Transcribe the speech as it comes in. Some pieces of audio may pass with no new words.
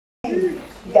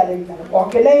gotta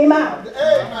walk your name out.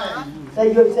 So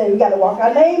you say we gotta walk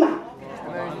our name out.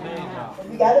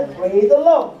 We gotta praise the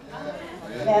Lord.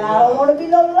 And I don't want to be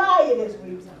no liar this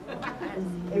week.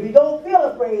 If you don't feel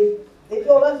afraid, they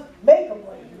told us make a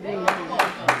praise.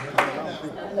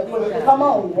 And the words come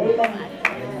on,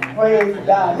 amen. Praise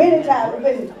God. Many times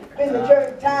we've been to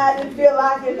church tired and feel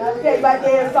like it. I tell you right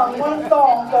there, one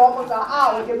song for almost an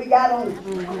hour till we got on.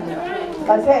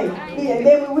 I tell you, and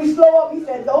then when we slow up, he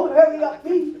said, don't hurry up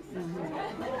me.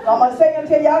 So I'm going to sing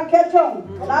until y'all catch on.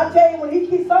 And I tell you, when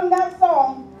he sung that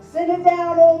song, send it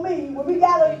down on me, when we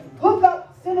got to hook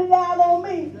up, send it down on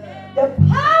me, the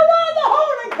power of the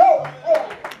Holy Ghost. Hey,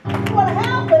 what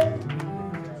happened?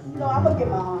 No, I'm going to get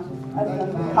my arm. I'm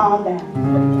going to calm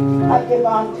down. I give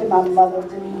on to my mother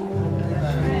tonight.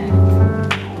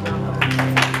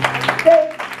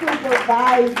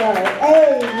 Supervisor.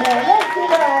 Amen. Let's give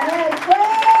her a hand.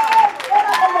 Praise. Get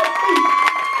up on your feet.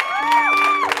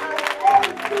 Our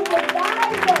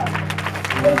supervisor.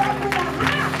 We're up in the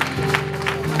house.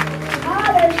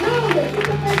 Hallelujah. She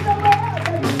could be somewhere else,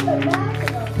 but she's the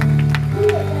national.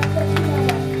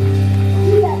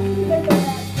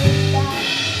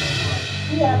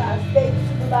 She has our state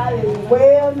supervisor is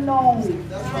well known.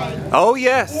 Oh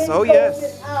yes. Oh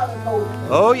yes.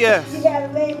 Oh yes. She had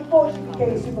a name before she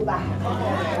became supervisor.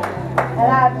 And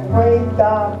I praise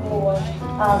God for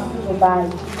our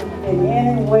supervisor. She could have been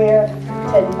anywhere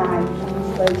tonight,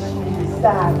 but she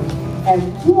decided and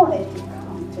wanted to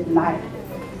come tonight.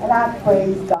 And I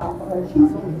praise God for her.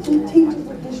 She teaches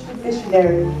the district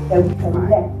missionary that we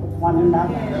connect with one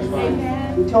another.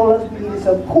 Amen. She told us we need to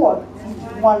support each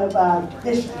one of our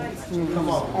districts.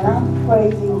 And I'm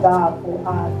praising God for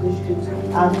our district,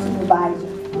 our supervisor.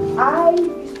 I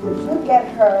used to look at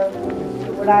her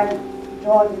when I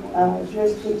joined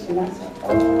jurisdiction. I said,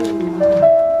 oh my,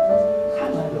 I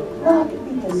would love to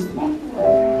be connected with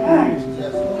her.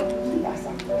 She got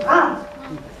some power.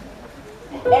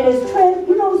 And it's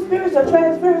you know, spirits are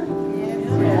transferred.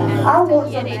 I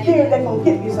want some spirit that's going to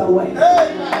get me somewhere.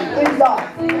 In God.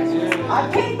 I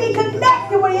can't be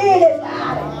connected with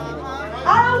anybody. I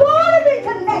don't want to be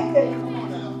connected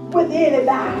with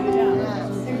anybody.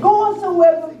 You're going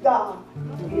somewhere with God.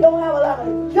 You don't have a lot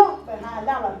of junk behind,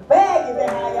 not a baggage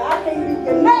behind you. I can't be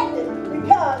connected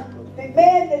because the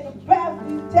man that the pastor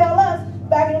used to tell us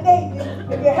back in the day,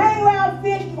 if you hang around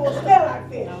fish, you're going to smell like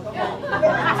fish. And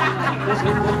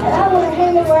I want to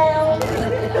hang around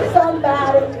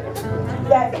somebody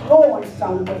that's going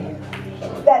somewhere,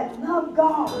 that love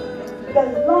God. Because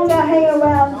as long as I hang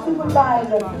around the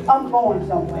supervisor, I'm going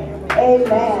somewhere.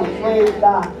 Amen. Praise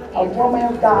God. A woman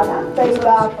of God. I thank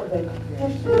God for the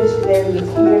missionary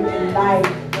that's here tonight.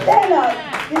 They know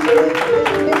this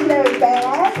missionary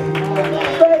band.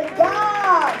 Praise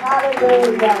God.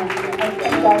 Hallelujah. And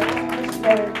thank God for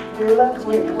missionary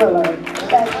Willard.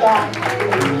 Thank God.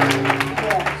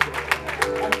 Yeah.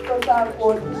 I'm so sorry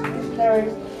for this missionary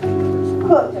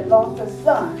cook that lost her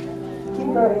son. Keep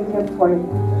her in your prayer.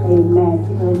 Amen.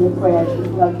 Keep her in your prayer. She's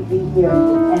going to be here.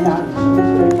 And our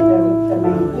missionary the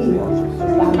main healed.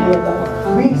 She's not here, but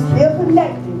we still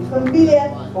connected. We couldn't be there,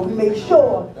 but we make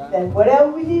sure that whatever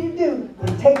we need to do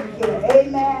is taken care of.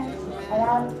 Amen. And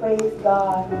I praise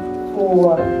God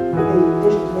for the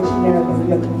district missionary that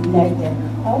we are connected.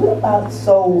 We're about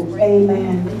souls.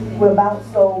 Amen. We're about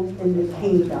souls in the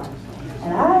kingdom.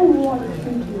 And I want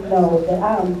you to know that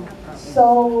I'm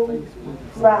so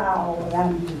proud.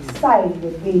 I'm excited to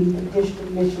be the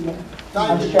district missionary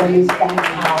of Sherman's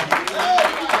House.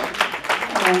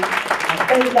 And I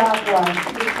thank God for our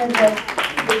superintendent.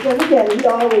 He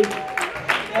always,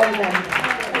 amen.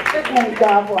 Thank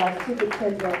God for our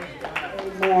superintendent.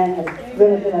 Amen. Has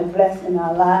really been a blessing in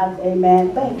our lives.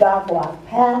 Amen. Thank God for our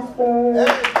pastors.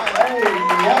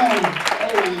 Amen.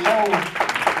 Amen.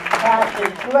 Pastor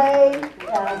Gray,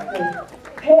 Pastor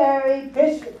Perry,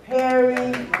 Bishop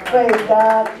Perry, praise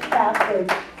God, Pastor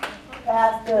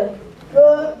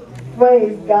Good,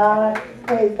 praise God,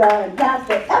 and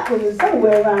Pastor Echols is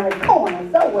somewhere around the corner,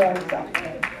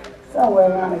 somewhere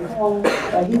around the corner,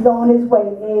 but he's on his way,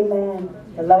 amen,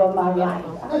 the love of my life.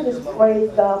 I just praise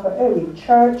God for every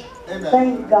church.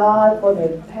 Thank God for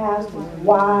the pastor's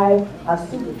wife, our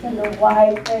superintendent's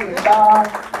wife, thank God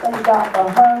for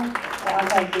her,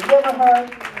 God has delivered her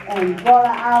and brought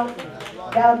her out.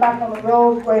 Got her back on the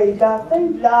road, praise God.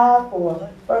 Thank God for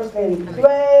First Lady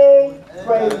Gray,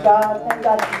 praise God. Thank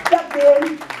God she stepped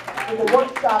in with the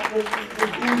workshop this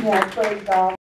evening, praise God.